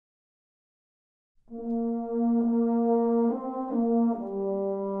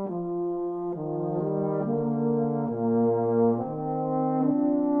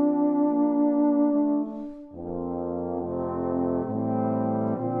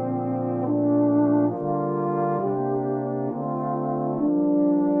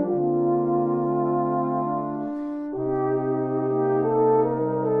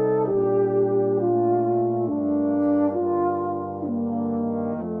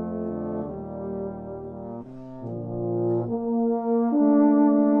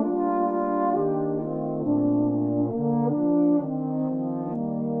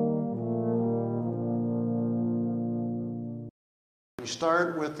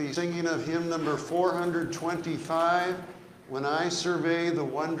start with the singing of hymn number 425, When I Survey the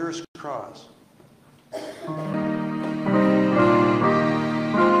Wondrous Cross.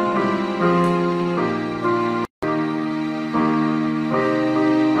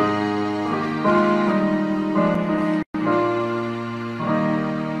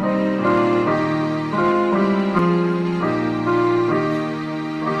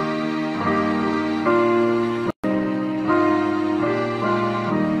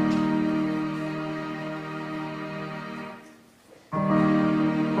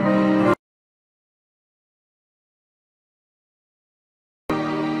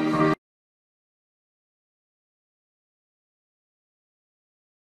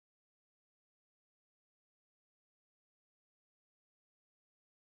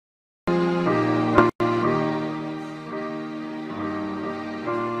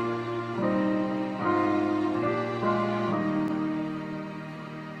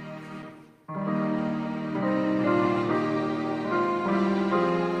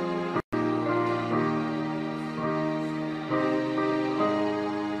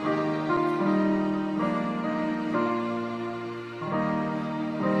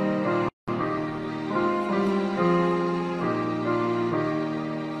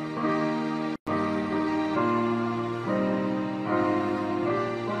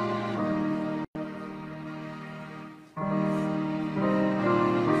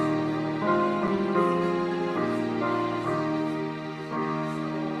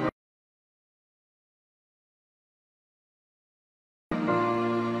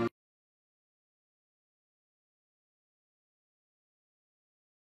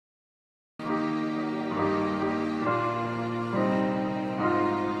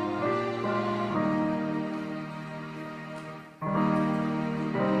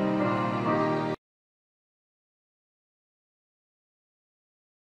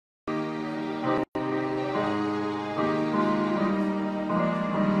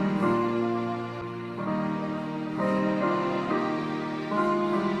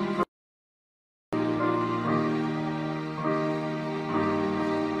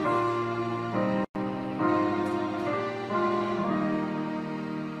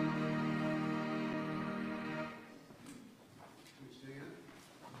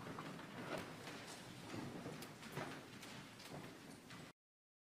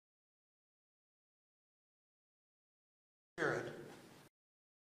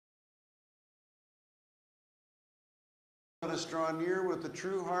 Let us draw near with a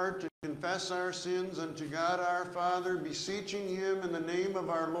true heart to confess our sins unto God our Father, beseeching him in the name of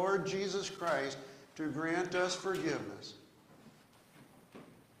our Lord Jesus Christ to grant us forgiveness.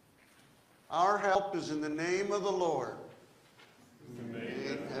 Our help is in the name of the Lord, who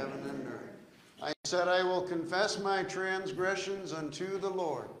made heaven and earth. I said, I will confess my transgressions unto the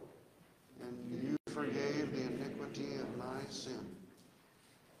Lord, and you forgave the iniquity of my sin.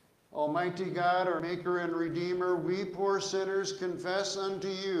 Almighty God, our Maker and Redeemer, we poor sinners confess unto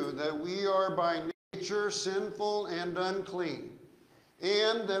you that we are by nature sinful and unclean,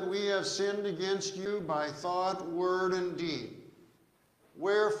 and that we have sinned against you by thought, word, and deed.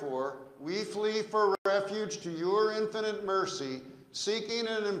 Wherefore, we flee for refuge to your infinite mercy, seeking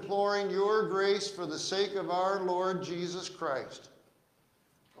and imploring your grace for the sake of our Lord Jesus Christ.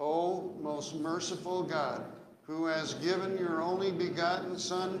 O most merciful God, who has given your only begotten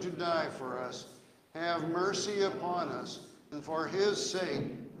Son to die for us, have mercy upon us, and for his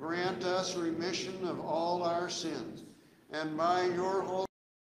sake grant us remission of all our sins, and by your holy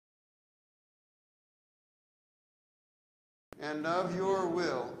and of your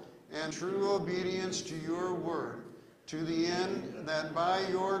will and true obedience to your word, to the end that by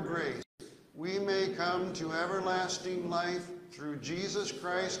your grace we may come to everlasting life through Jesus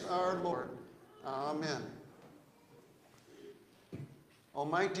Christ our Lord. Amen.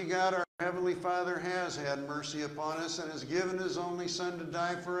 Almighty God, our Heavenly Father, has had mercy upon us and has given his only Son to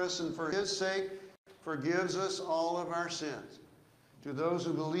die for us, and for his sake forgives us all of our sins. To those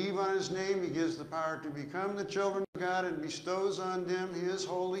who believe on his name, he gives the power to become the children of God and bestows on them his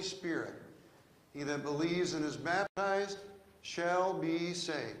Holy Spirit. He that believes and is baptized shall be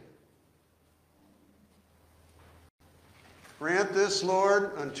saved. Grant this,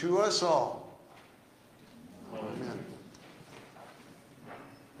 Lord, unto us all. Amen.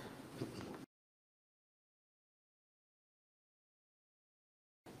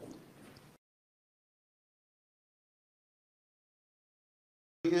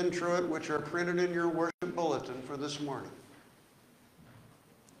 The introit, which are printed in your worship bulletin for this morning.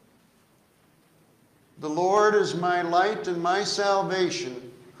 The Lord is my light and my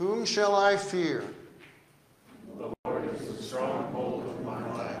salvation. Whom shall I fear? The Lord is the stronghold of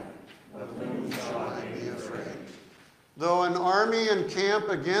army encamp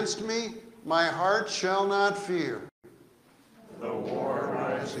against me, my heart shall not fear. Though war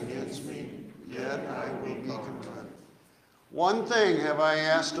rise against me, yet I will be content. One thing have I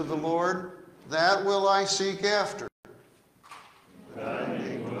asked of the Lord, that will I seek after, that I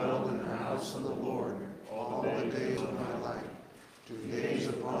may dwell in the house of the Lord all the days of my life, to gaze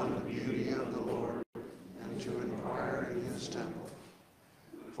upon the beauty of the Lord and to inquire in his temple.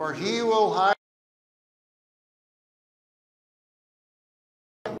 For he will hide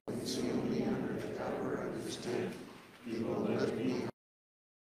and conceal me under the cover of his tent. He will lift me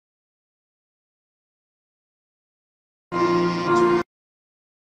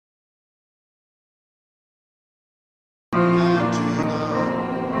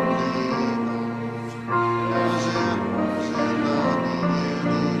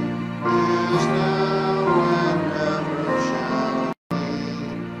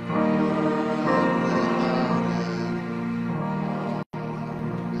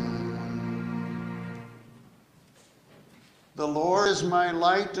The Lord is my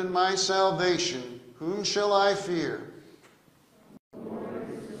light and my salvation. Whom shall I fear? The Lord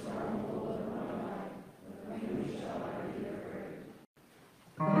is the stronghold of my life. Of whom shall I be afraid?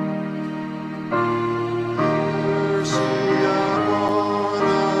 Mercy upon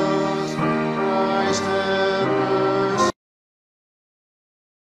us, Christ have mercy.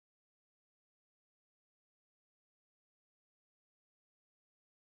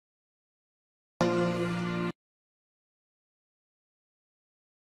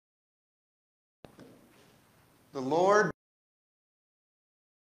 The Lord.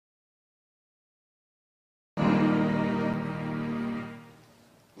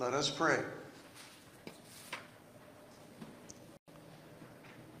 Let us pray.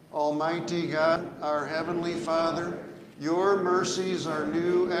 Almighty God, our Heavenly Father, your mercies are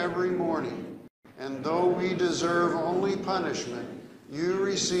new every morning, and though we deserve only punishment, you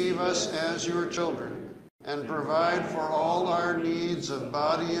receive us as your children and provide for all our needs of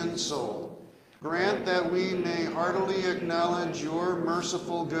body and soul. Grant that we may heartily acknowledge your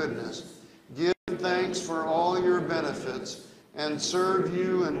merciful goodness, give thanks for all your benefits, and serve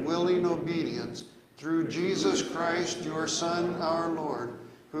you in willing obedience through Jesus Christ, your Son, our Lord,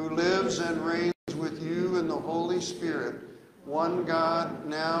 who lives and reigns with you in the Holy Spirit, one God,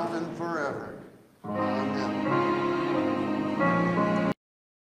 now and forever. Amen.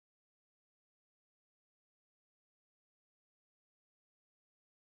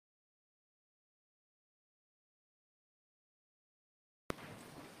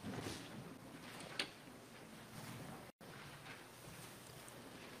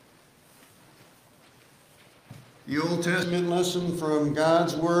 The Old Testament lesson from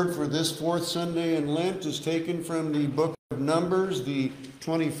God's Word for this fourth Sunday in Lent is taken from the book of Numbers, the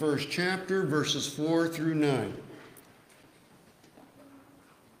 21st chapter, verses 4 through 9.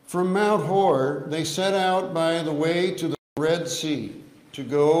 From Mount Hor, they set out by the way to the Red Sea to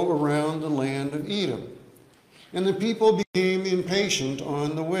go around the land of Edom. And the people became impatient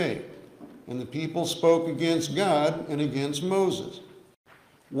on the way, and the people spoke against God and against Moses.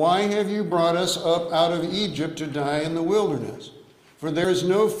 Why have you brought us up out of Egypt to die in the wilderness? For there is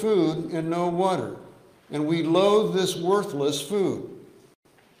no food and no water, and we loathe this worthless food.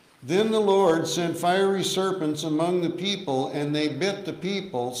 Then the Lord sent fiery serpents among the people, and they bit the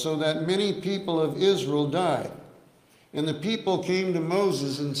people, so that many people of Israel died. And the people came to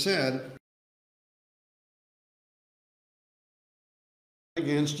Moses and said,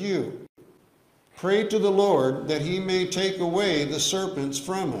 against you. Pray to the Lord that he may take away the serpents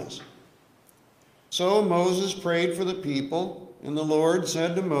from us. So Moses prayed for the people, and the Lord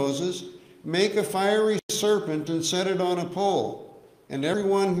said to Moses, make a fiery serpent and set it on a pole, and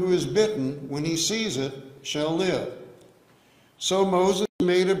everyone who is bitten, when he sees it, shall live. So Moses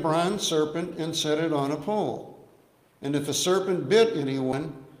made a bronze serpent and set it on a pole. And if a serpent bit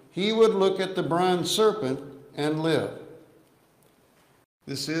anyone, he would look at the bronze serpent and live.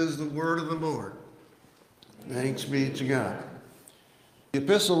 This is the word of the Lord. Thanks be to God. The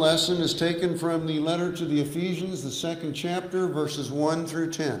epistle lesson is taken from the letter to the Ephesians, the 2nd chapter, verses 1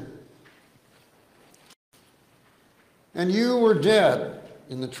 through 10. And you were dead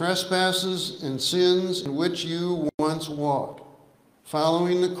in the trespasses and sins in which you once walked,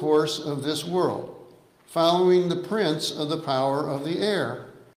 following the course of this world, following the prince of the power of the air,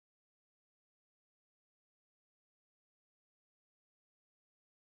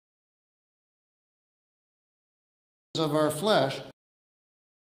 of our flesh,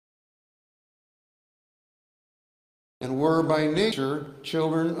 and were by nature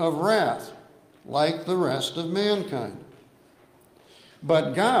children of wrath, like the rest of mankind.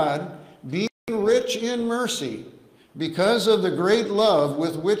 But God, being rich in mercy, because of the great love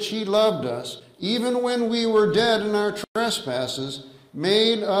with which he loved us, even when we were dead in our trespasses,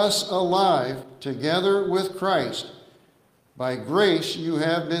 made us alive together with Christ. By grace you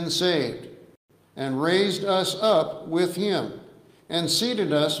have been saved, and raised us up with him, and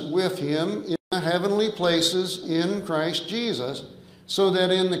seated us with him in the heavenly places in Christ Jesus, so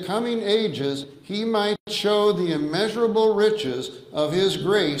that in the coming ages he might show the immeasurable riches of his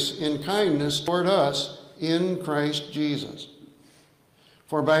grace in kindness toward us in Christ Jesus.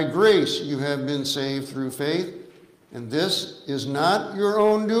 For by grace you have been saved through faith, and this is not your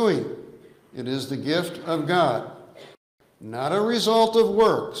own doing. It is the gift of God, not a result of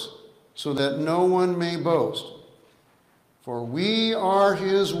works, so that no one may boast. For we are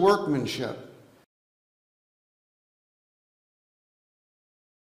his workmanship,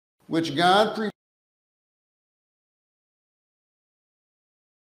 which God prepared.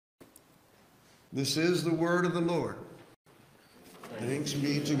 This is the word of the Lord. Thanks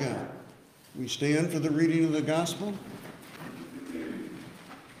be to God. We stand for the reading of the gospel.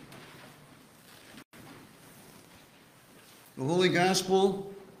 The Holy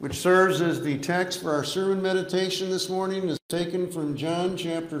Gospel, which serves as the text for our sermon meditation this morning, is taken from John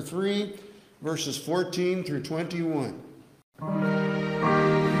chapter 3, verses 14 through 21.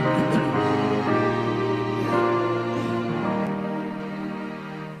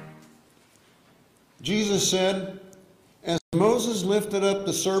 Jesus said, "As Moses lifted up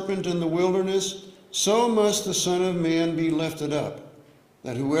the serpent in the wilderness, so must the Son of Man be lifted up,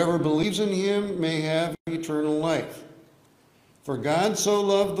 that whoever believes in him may have eternal life. For God so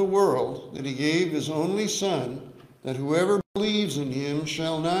loved the world that he gave his only Son, that whoever believes in him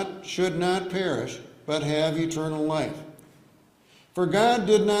should not perish, but have eternal life. For God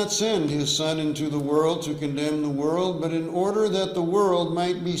did not send his Son into the world to condemn the world, but in order that the world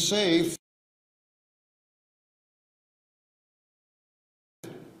might be saved.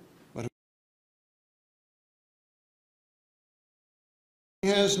 But he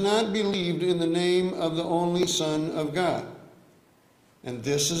has not believed in the name of the only Son of God. And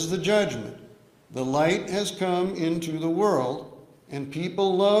this is the judgment. The light has come into the world, and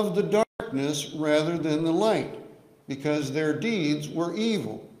people love the darkness rather than the light, because their deeds were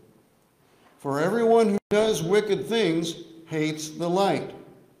evil. For everyone who does wicked things hates the light,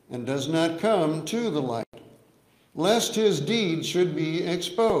 and does not come to the light, lest his deeds should be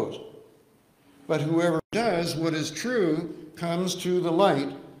exposed. But whoever does what is true comes to the light,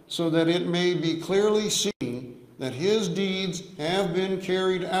 so that it may be clearly seen that his deeds have been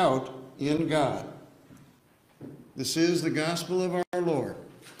carried out in God." This is the gospel of our Lord.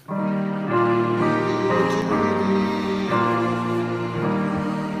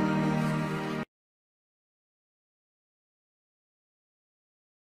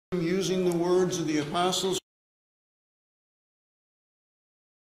 Using the words of the apostles,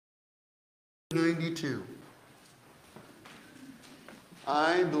 92.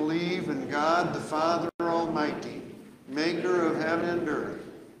 I believe in God the Father Almighty, maker of heaven and earth,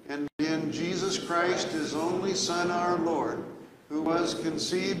 and in Jesus Christ, his only Son, our Lord, who was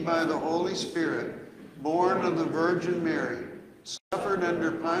conceived by the Holy Spirit, born of the Virgin Mary, suffered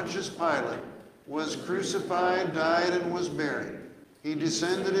under Pontius Pilate, was crucified, died, and was buried. He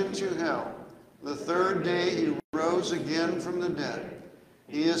descended into hell. The third day he rose again from the dead.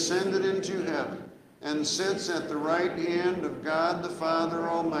 He ascended into heaven and sits at the right hand of God the Father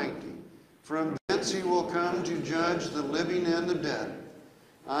Almighty. From thence he will come to judge the living and the dead.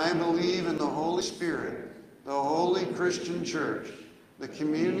 I believe in the Holy Spirit, the holy Christian church, the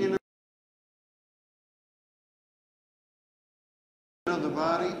communion of the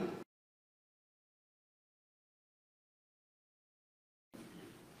body,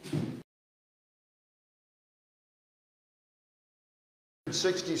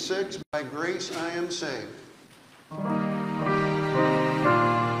 66, by grace I am saved.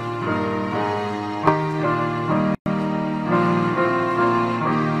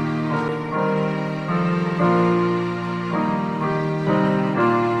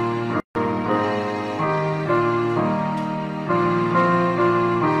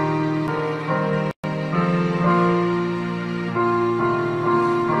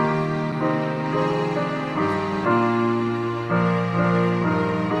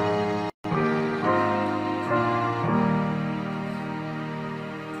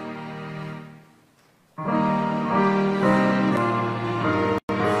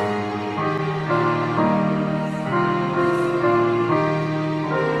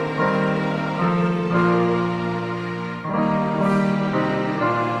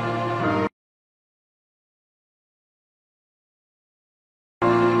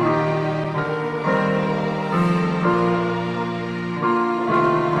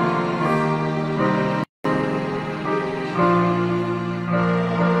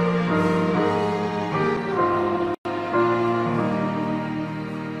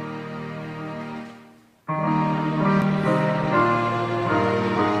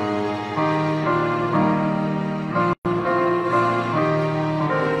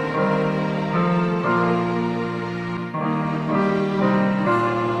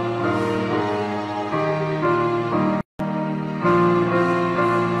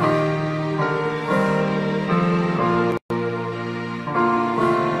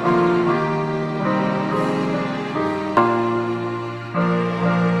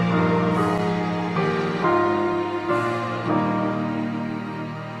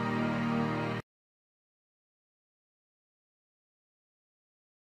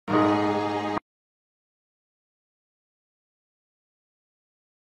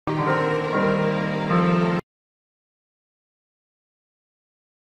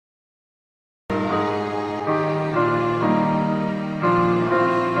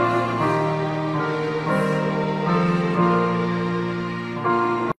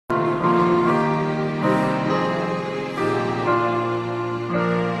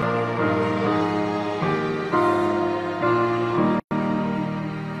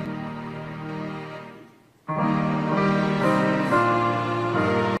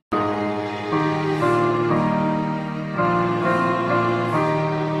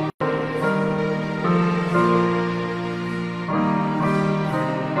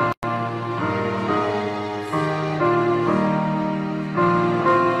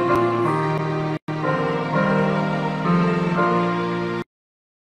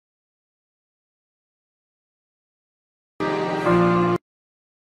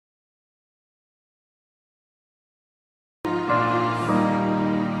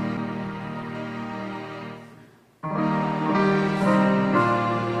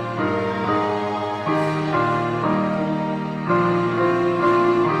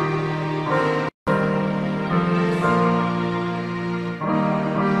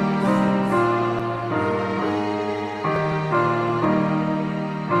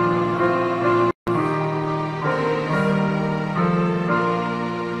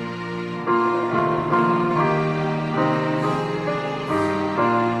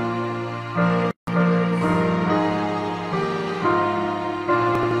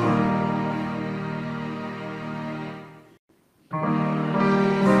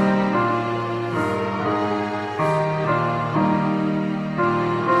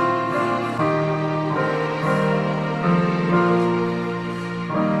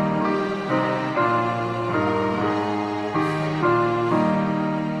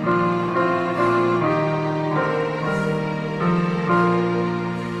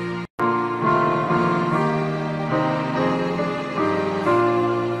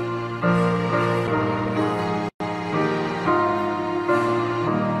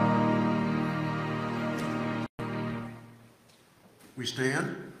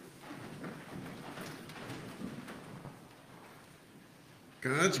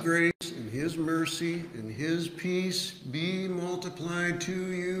 God's grace and His mercy and His peace be multiplied to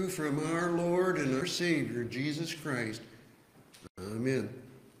you from our Lord and our Savior, Jesus Christ. Amen.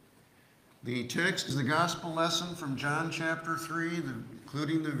 The text is the gospel lesson from John chapter 3,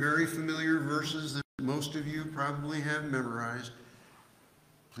 including the very familiar verses that most of you probably have memorized.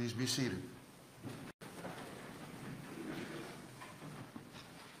 Please be seated.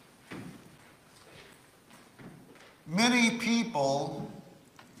 Many people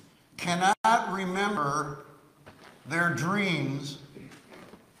cannot remember their dreams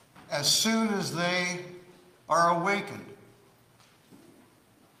as soon as they are awakened.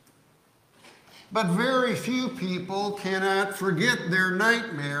 But very few people cannot forget their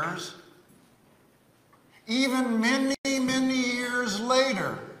nightmares even many, many years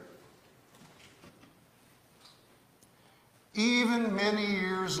later. Even many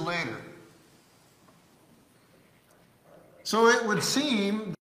years later. So it would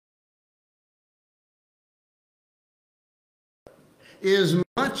seem is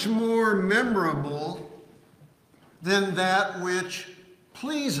much more memorable than that which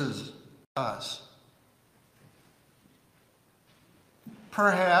pleases us.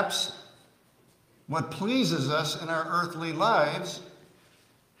 Perhaps what pleases us in our earthly lives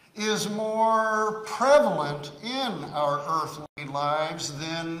is more prevalent in our earthly lives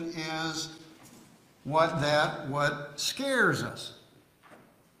than is what scares us.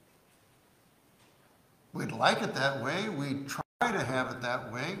 We'd like it that way. We try to have it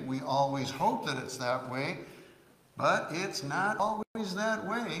that way. We always hope that it's that way, but it's not always that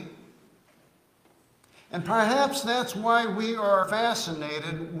way. And perhaps that's why we are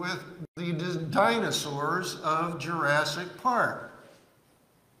fascinated with the dinosaurs of Jurassic Park.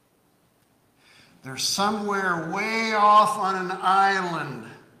 They're somewhere way off on an island.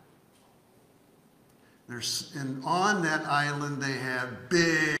 And on that island they have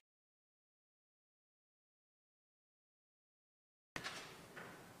big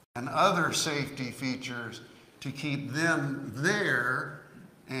and other safety features to keep them there.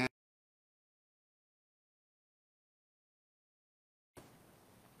 And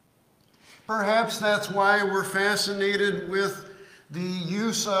perhaps that's why we're fascinated with the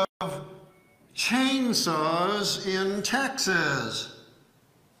use of chainsaws in Texas.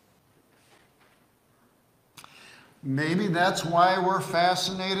 Maybe that's why we're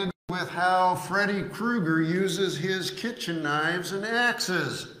fascinated with how Freddy Krueger uses his kitchen knives and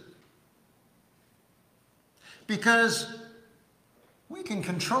axes. Because we can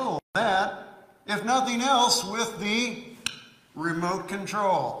control that, if nothing else, with the remote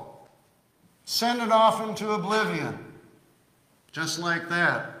control. Send it off into oblivion, just like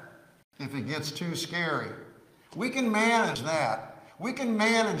that, if it gets too scary. We can manage that. We can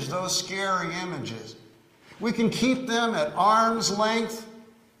manage those scary images. We can keep them at arm's length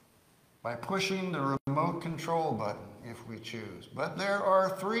by pushing the remote control button if we choose. But there are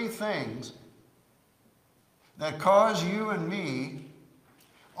three things that cause you and me,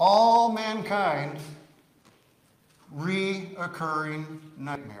 all mankind, reoccurring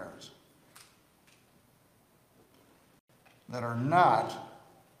nightmares that are not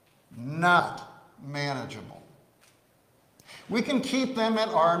manageable. We can keep them at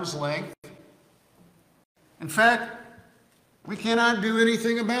arm's length. In fact, we cannot do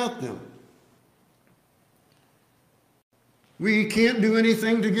anything about them. We can't do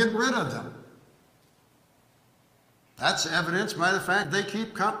anything to get rid of them. That's evidenced by the fact they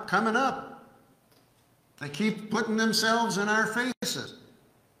keep coming up. They keep putting themselves in our faces.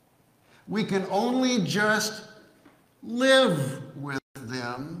 We can only just live with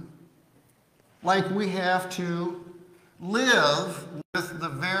them like we have to live with the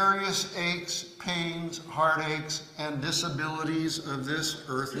various aches, pains, heartaches, and disabilities of this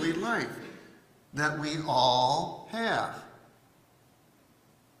earthly life that we all have.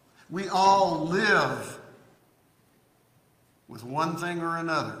 We all live with one thing or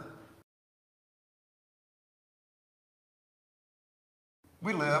another.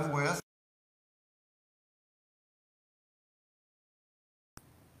 We live with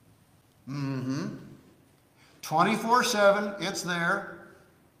 24/7, it's there.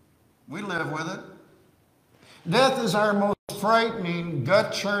 We live with it. Death is our most frightening,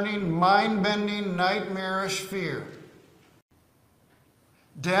 gut-churning, mind-bending, nightmarish fear.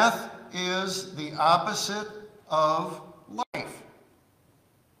 Death is the opposite of life.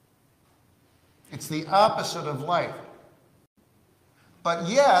 It's the opposite of life. But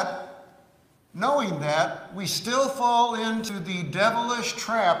yet, knowing that, we still fall into the devilish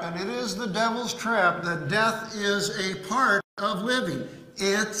trap, and it is the devil's trap that death is a part of living.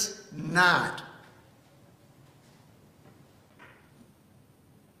 It's not.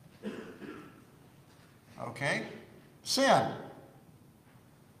 Okay? Sin.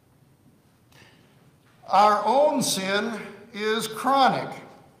 Our own sin is chronic.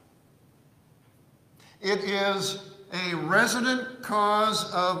 It is a resident cause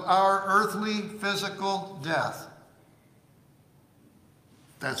of our earthly physical death.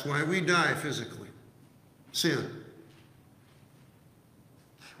 That's why we die physically. Sin.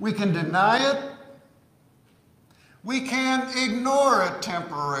 We can deny it. We can ignore it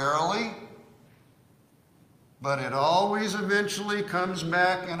temporarily. But it always eventually comes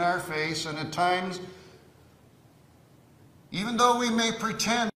back in our face, and at times, even though we may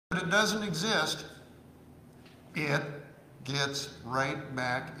pretend that it doesn't exist, it gets right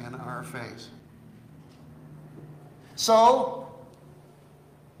back in our face. So,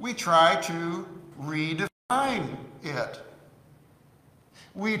 we try to redefine it.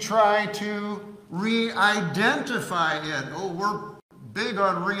 We try to re-identify it. Oh, we're big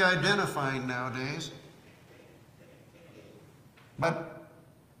on re-identifying nowadays. But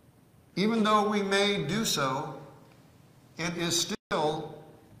even though we may do so, it is still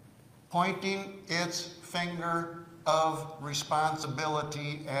pointing its finger of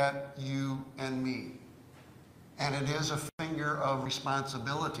responsibility at you and me. And it is a finger of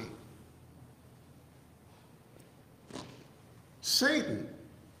responsibility. Satan,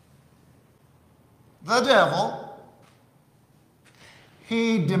 the devil,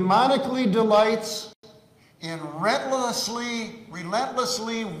 he demonically delights in relentlessly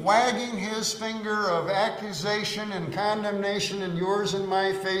wagging his finger of accusation and condemnation in yours and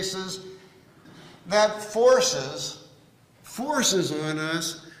my faces that forces on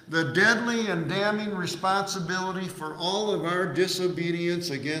us the deadly and damning responsibility for all of our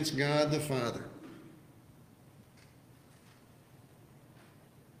disobedience against God the Father.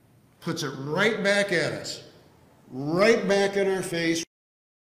 Puts it right back at us, right back in our face,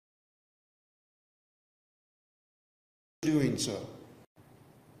 doing so.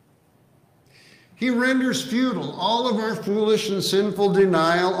 He renders futile all of our foolish and sinful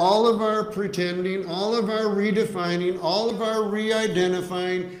denial, all of our pretending, all of our redefining, all of our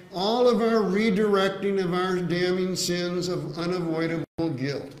re-identifying, all of our redirecting of our damning sins of unavoidable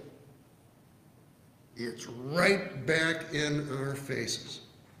guilt. It's right back in our faces.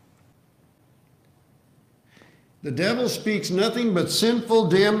 The devil speaks nothing but sinful,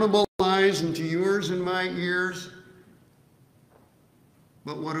 damnable lies into yours and my ears.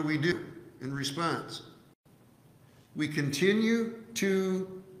 But what do we do in response? We continue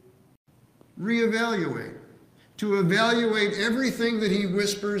to reevaluate, to evaluate everything that he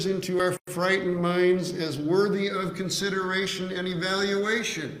whispers into our frightened minds as worthy of consideration and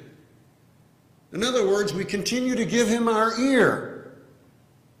evaluation. In other words, we continue to give him our ear.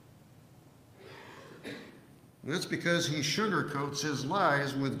 And that's because he sugarcoats his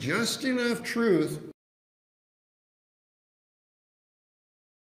lies with just enough truth,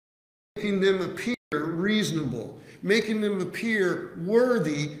 making them appear reasonable, making them appear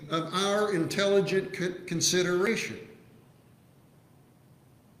worthy of our intelligent consideration.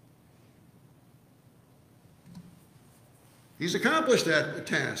 He's accomplished that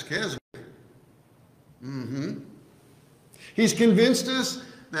task, hasn't he? He's convinced us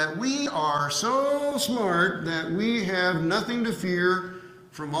that we are so smart that we have nothing to fear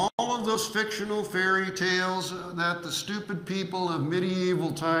from all of those fictional fairy tales that the stupid people of medieval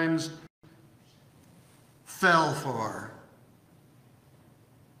times fell for.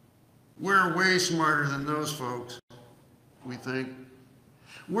 We're way smarter than those folks, we think.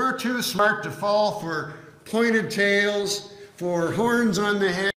 We're too smart to fall for pointed tails, for horns on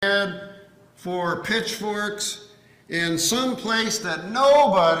the head, for pitchforks, in some place that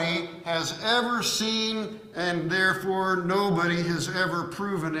nobody has ever seen and therefore nobody has ever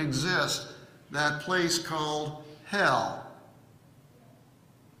proven exists, that place called hell.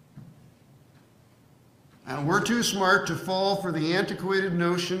 And we're too smart to fall for the antiquated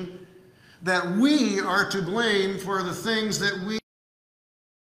notion that we are to blame for the things that we,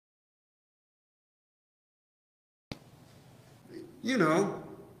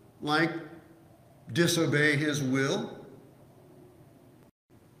 like disobey his will,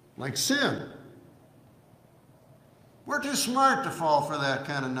 like sin. We're too smart to fall for that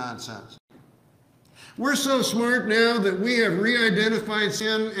kind of nonsense. We're so smart now that we have re-identified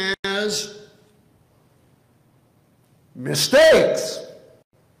sin as mistakes.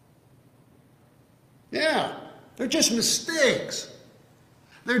 Yeah, they're just mistakes.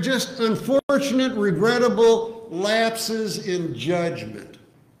 They're just unfortunate, regrettable lapses in judgment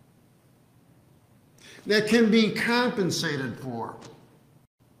that can be compensated for.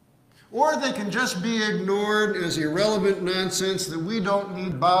 Or they can just be ignored as irrelevant nonsense that we don't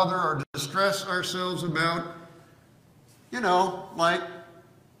need to bother or distress ourselves about. You know, like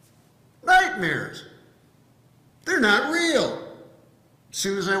nightmares. They're not real. As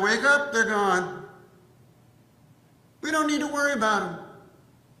soon as I wake up, they're gone. We don't need to worry about them.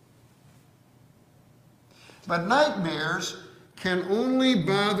 But nightmares can only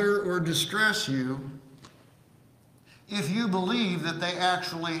bother or distress you if you believe that they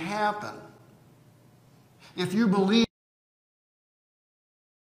actually happen. If you believe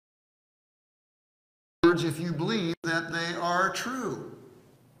that they are true.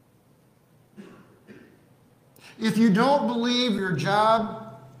 If you don't believe your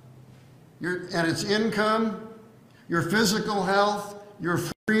job and its income, your physical health, your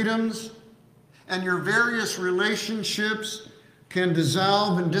freedoms, and your various relationships can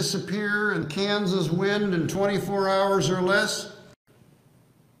dissolve and disappear in Kansas wind in 24 hours or less,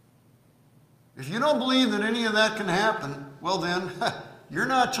 if you don't believe that any of that can happen, well then, you're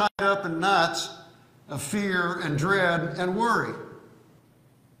not tied up in knots of fear and dread and worry,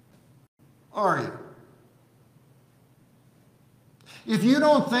 are you? If you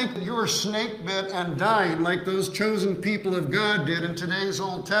don't think that you're snake bit and dying like those chosen people of God did in today's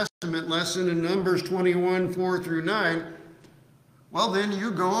Old Testament lesson in Numbers 21, 4 through 9, well then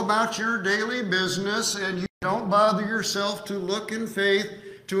you go about your daily business and you don't bother yourself to look in faith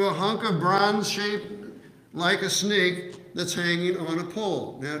to a hunk of bronze shaped like a snake that's hanging on a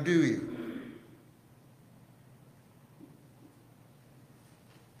pole. Now do you?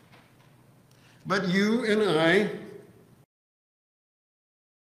 But you and I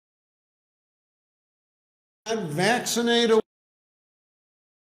vaccinate away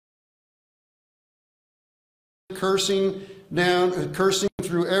cursing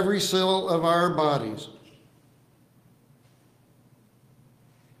through every cell of our bodies.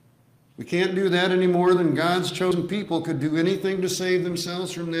 We can't do that any more than God's chosen people could do anything to save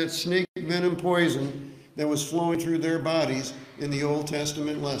themselves from that snake venom poison that was flowing through their bodies in the Old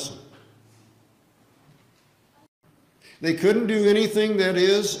Testament lesson. They couldn't do anything, that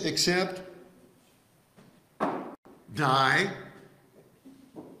is, except die.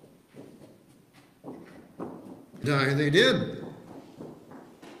 Die they did.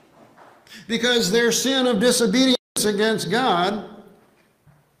 Because their sin of disobedience against God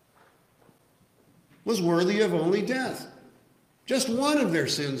was worthy of only death. Just one of their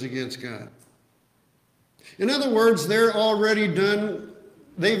sins against God. In other words, they've already done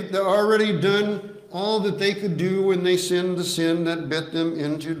all that they could do when they sinned the sin that bit them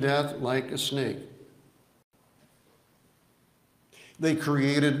into death like a snake. They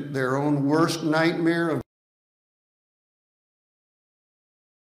created their own worst nightmare of.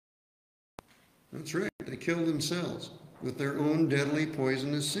 That's right, they killed themselves with their own deadly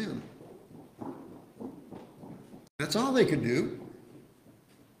poisonous sin. That's all they could do.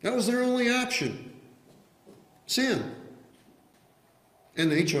 That was their only option. Sin.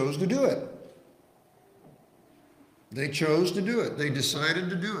 And they chose to do it. They chose to do it. They decided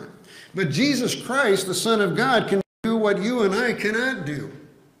to do it. But Jesus Christ, the Son of God, can do what you and I cannot do.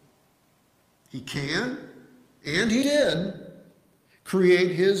 He can, and he did,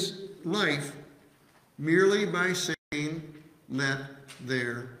 create his life merely by saying, "Let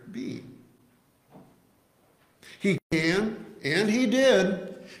there be." He can, and he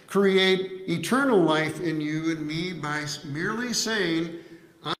did, create eternal life in you and me by merely saying,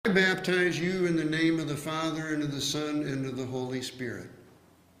 "I baptize you in the name of the Father, and of the Son, and of the Holy Spirit."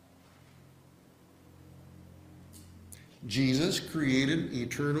 Jesus created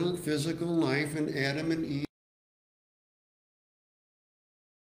eternal physical life in Adam and Eve.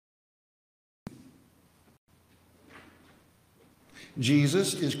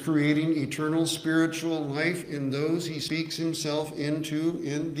 Jesus is creating eternal spiritual life in those he speaks himself into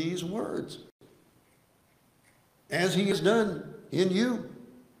in these words, as he has done in you.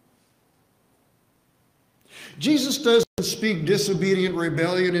 Jesus doesn't speak disobedient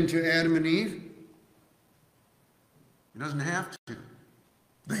rebellion into Adam and Eve. He doesn't have to.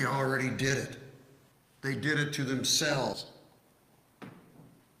 They already did it. They did it to themselves.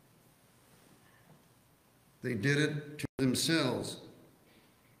 They did it to themselves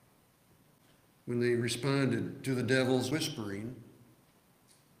when they responded to the devil's whispering,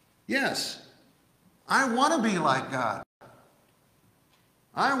 "Yes, I want to be like God.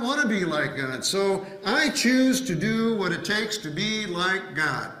 I want to be like God, so I choose to do what it takes to be like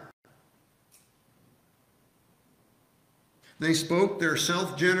God." They spoke their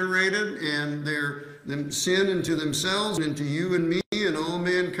self-generated and their sin into themselves, into you and me and all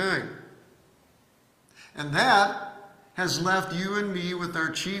mankind. And that has left you and me with our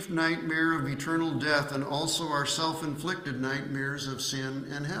chief nightmare of eternal death and also our self-inflicted nightmares of sin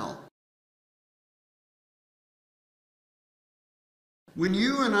and hell. When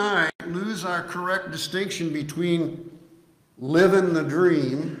you and I lose our correct distinction between living the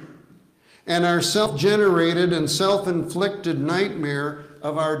dream and our self-generated and self-inflicted nightmare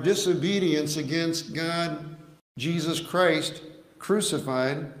of our disobedience against God, Jesus Christ,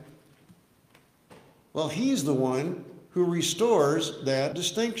 crucified, well, He's the one who restores that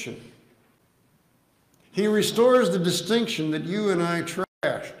distinction. He restores the distinction that you and I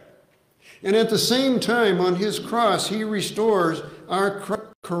trashed. And at the same time, on His cross, He restores our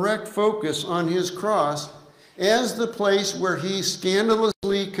correct focus on His cross as the place where He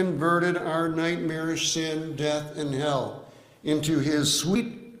scandalously converted our nightmarish sin, death, and hell into His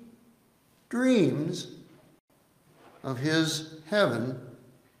sweet dreams of His heaven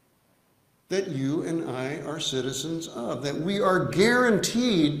that you and I are citizens of, that we are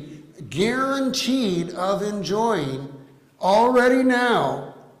guaranteed of enjoying already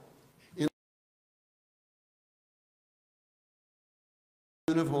now in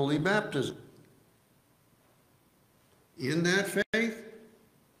of holy baptism. In that faith,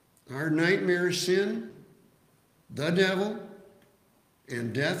 our nightmarish sin, the devil,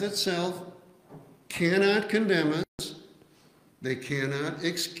 and death itself cannot condemn us. They cannot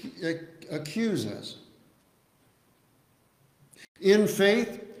accuse us. In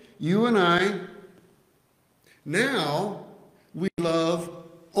faith, you and I, now we love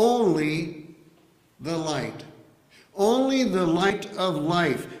only the light. Only the light of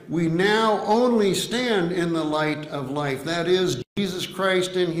life. We now only stand in the light of life. That is, Jesus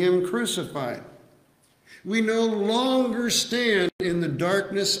Christ and Him crucified. We no longer stand in the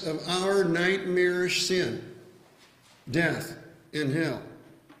darkness of our nightmarish sin, death, and hell.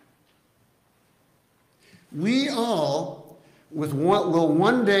 We all will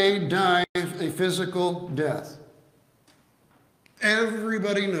one day die a physical death.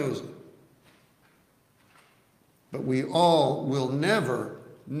 Everybody knows it. But we all will never,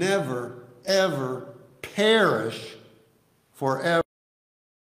 never, ever perish forever.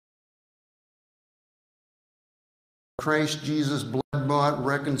 Christ Jesus' blood-bought,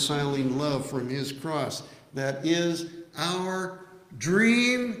 reconciling love from His cross. That is our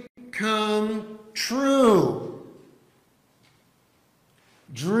dream come true.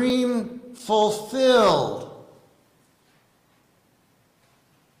 Dream fulfilled.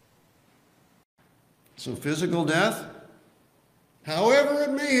 So physical death, however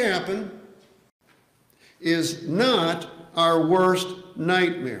it may happen, is not our worst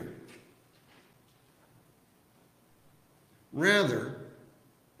nightmare. Rather,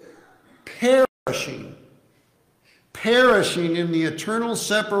 perishing in the eternal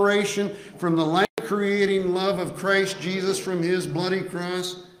separation from the life-creating love of Christ Jesus from His bloody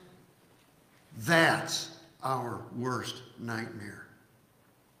cross, that's our worst nightmare.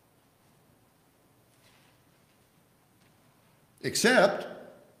 Except,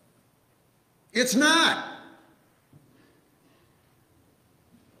 it's not.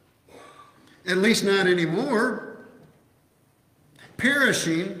 At least not anymore.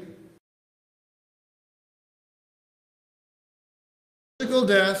 Perishing, physical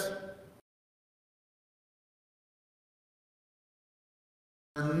death,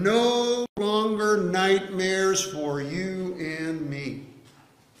 are no longer nightmares for you and me.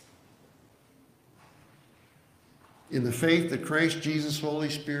 In the faith that Christ Jesus, Holy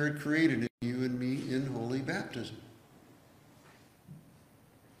Spirit, created in you and me in holy baptism.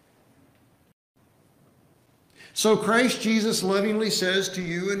 So Christ Jesus lovingly says to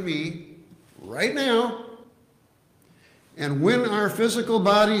you and me, right now, and when our physical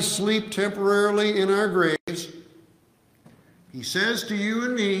bodies sleep temporarily in our graves, He says to you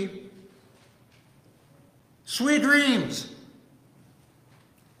and me, sweet dreams,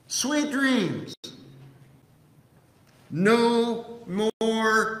 sweet dreams. No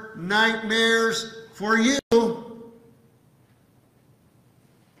more nightmares for you.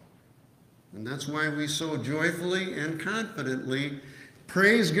 And that's why we so joyfully and confidently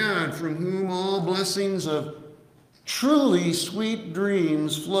praise God, from whom all blessings of truly sweet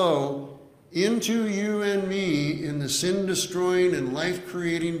dreams flow into you and me in the sin-destroying and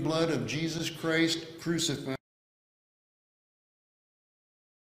life-creating blood of Jesus Christ crucified.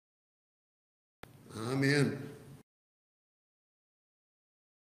 Amen.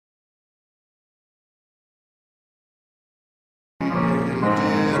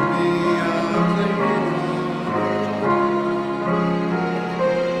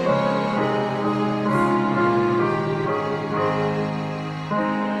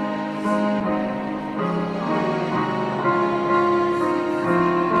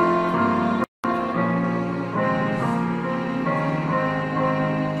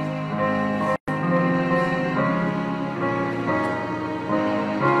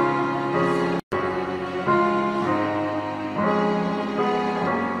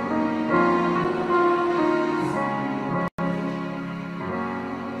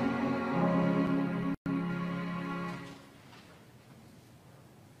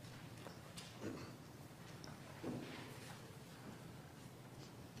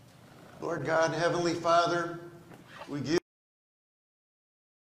 Lord God, Heavenly Father, we give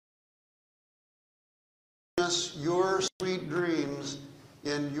us your sweet dreams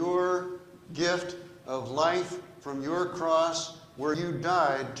in your gift of life from your cross, where you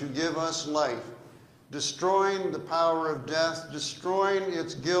died to give us life, destroying the power of death, destroying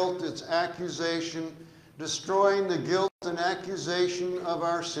its guilt, its accusation, destroying the guilt and accusation of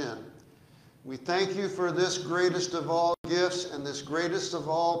our sin. We thank you for this greatest of all gifts and this greatest of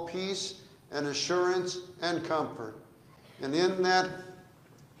all peace and assurance and comfort. And in that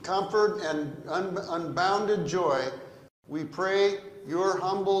comfort and unbounded joy, we pray your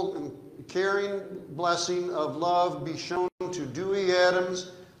humble and caring blessing of love be shown to Dewey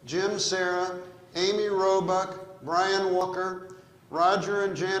Adams, Jim Sarah, Amy Roebuck, Brian Walker, Roger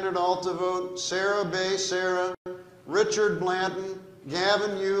and Janet Altavote, Sarah Bay Sarah, Richard Blanton,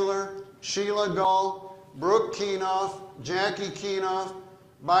 Gavin Euler, Sheila Gall, Brooke Keenoff, Jackie Keenoff,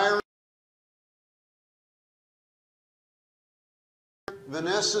 Byron,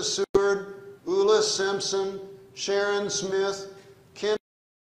 Vanessa Seward, Ula Simpson, Sharon Smith, Kim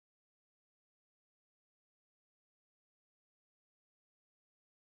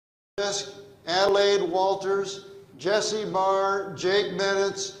Adelaide Walters, Jesse Barr, Jake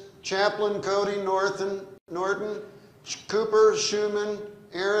Bennett, Chaplain Cody Norton, Cooper Schumann,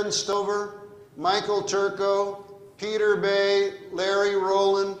 Aaron Stover, Michael Turco, Peter Bay, Larry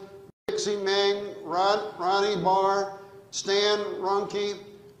Rowland, Dixie Meng, Ronnie Barr, Stan Runke,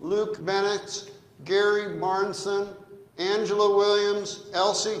 Luke Bennett, Gary Barnson, Angela Williams,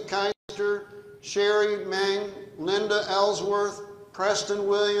 Elsie Keister, Sherry Meng, Linda Ellsworth, Preston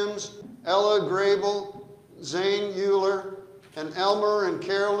Williams, Ella Grable, Zane Euler, and Elmer and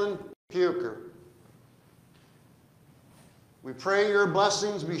Carolyn Puker. We pray your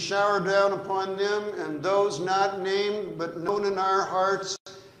blessings be showered down upon them and those not named but known in our hearts,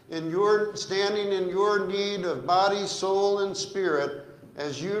 standing in your need of body, soul, and spirit,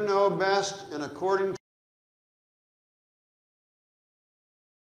 as you know best and according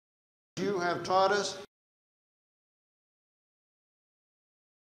to you have taught us.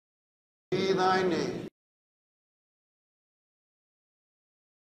 Be thy name,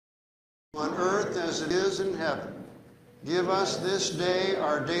 on earth as it is in heaven. Give us this day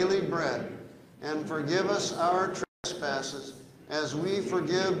our daily bread, and forgive us our trespasses, as we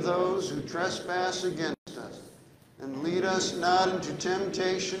forgive those who trespass against us. And lead us not into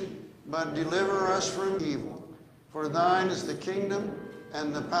temptation, but deliver us from evil. For thine is the kingdom,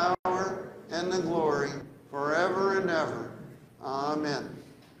 and the power, and the glory, forever and ever. Amen.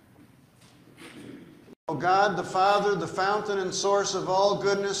 O God, the Father, the fountain and source of all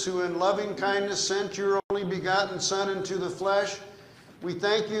goodness, who in loving kindness sent your only begotten Son into the flesh, we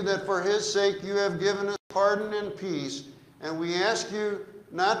thank you that for his sake you have given us pardon and peace, and we ask you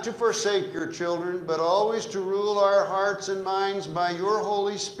not to forsake your children, but always to rule our hearts and minds by your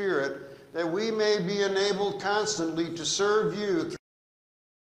Holy Spirit, that we may be enabled constantly to serve you through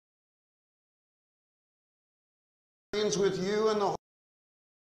with you and the Holy.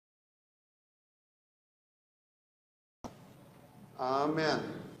 Amen.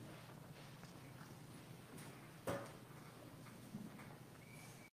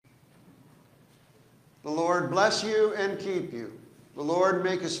 The Lord bless you and keep you. The Lord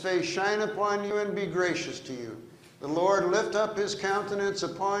make his face shine upon you and be gracious to you. The Lord lift up his countenance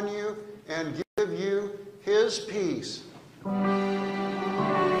upon you and give you his peace.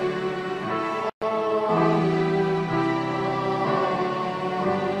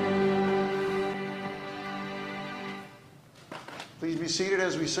 Please be seated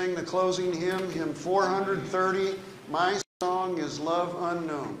as we sing the closing hymn, hymn 430, My Song is Love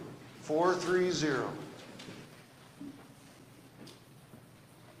Unknown, 430.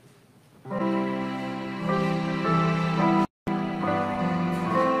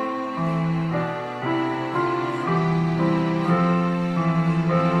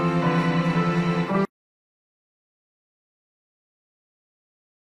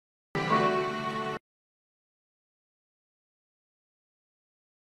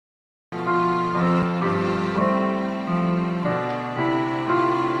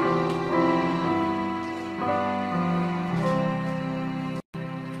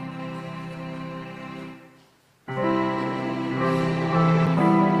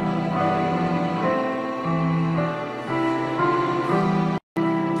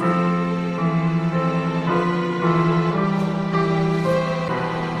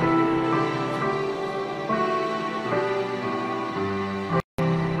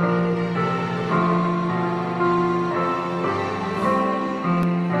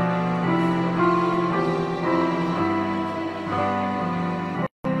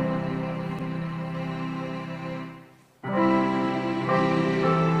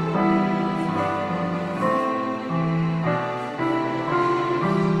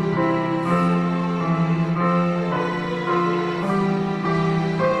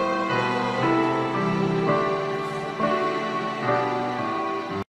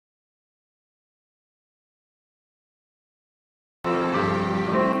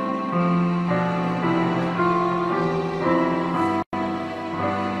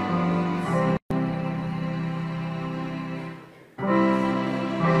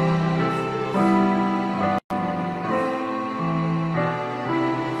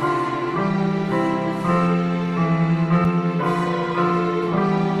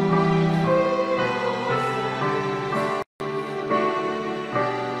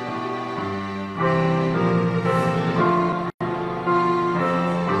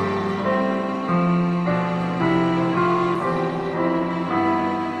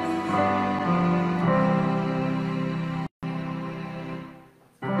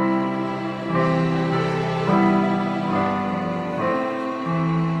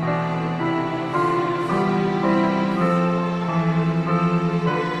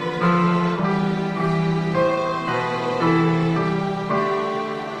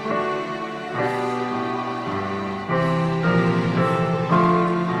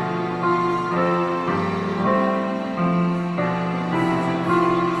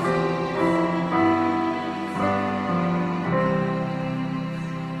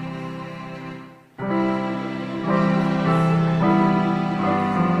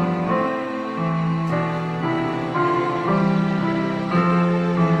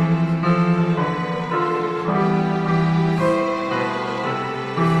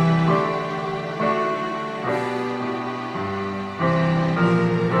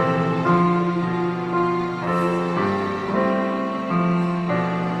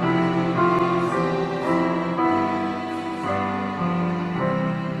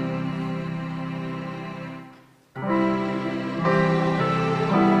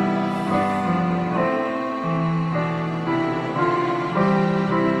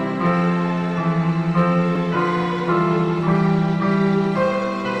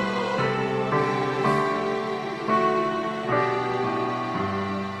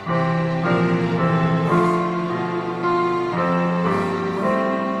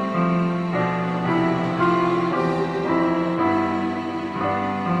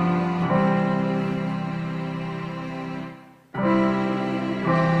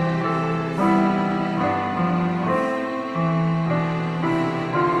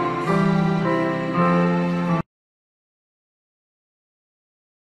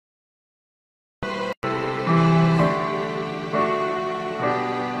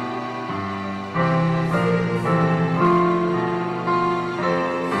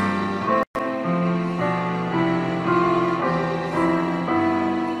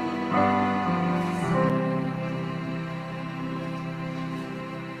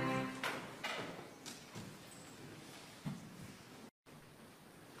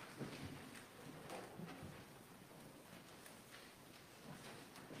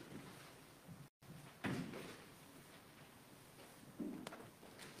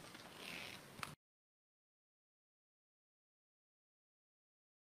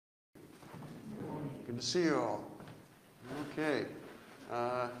 Good to see you all. Okay.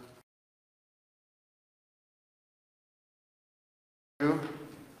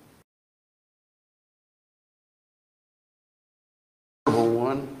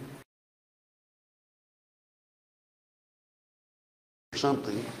 One or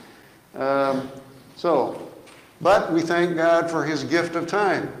something. But we thank God for His gift of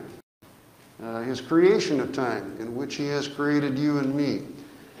time, His creation of time, in which He has created you and me.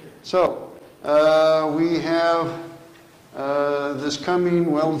 So we have this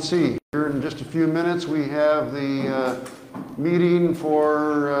coming. Well, let's see. Here in just a few minutes, we have the meeting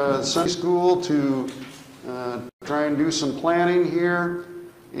for Sunday school to try and do some planning here.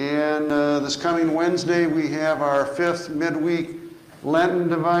 And this coming Wednesday, we have our 5th midweek Lenten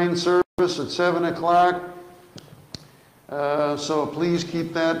Divine Service at 7 o'clock. So please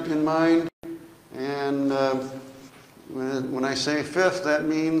keep that in mind. And when I say 5th, that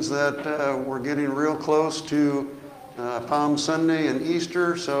means that we're getting real close to Palm Sunday and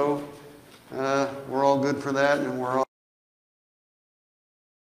Easter. So we're all good for that, and we're all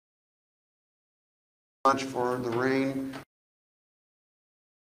much for the rain.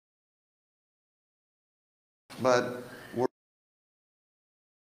 But we're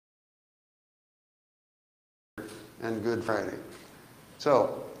and Good Friday.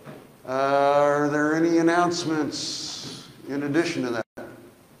 So, are there any announcements in addition to that?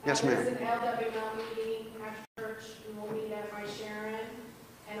 Yes, ma'am. There's an LWL meeting after church, and we'll meet at my Sharon.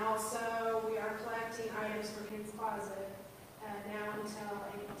 And also, we are collecting items for Kids Closet now until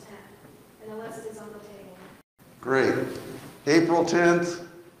April 10th. And the list is on the table. Great. April 10th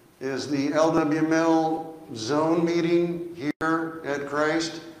is the LWML zone meeting here at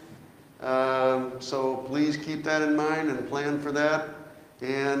Christ. So please keep that in mind and plan for that.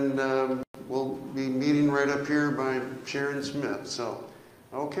 And we'll be meeting right up here by Sharon Smith. So,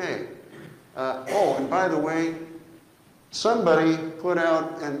 okay. Oh, and by the way, somebody put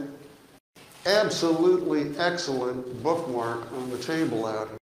out an absolutely excellent bookmark on the table out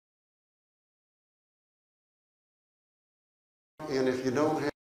here. And if you don't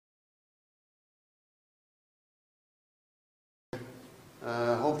have,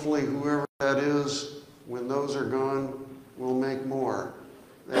 hopefully whoever that is, when those are gone, will make more.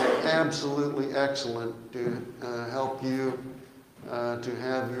 They're absolutely excellent to help you to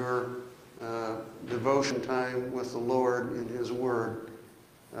have your devotion time with the Lord in His Word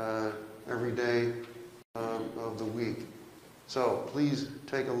every day of the week. So please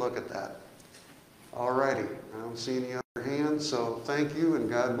take a look at that. All righty. I don't see any other hands, so thank you and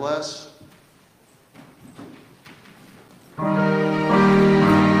God bless.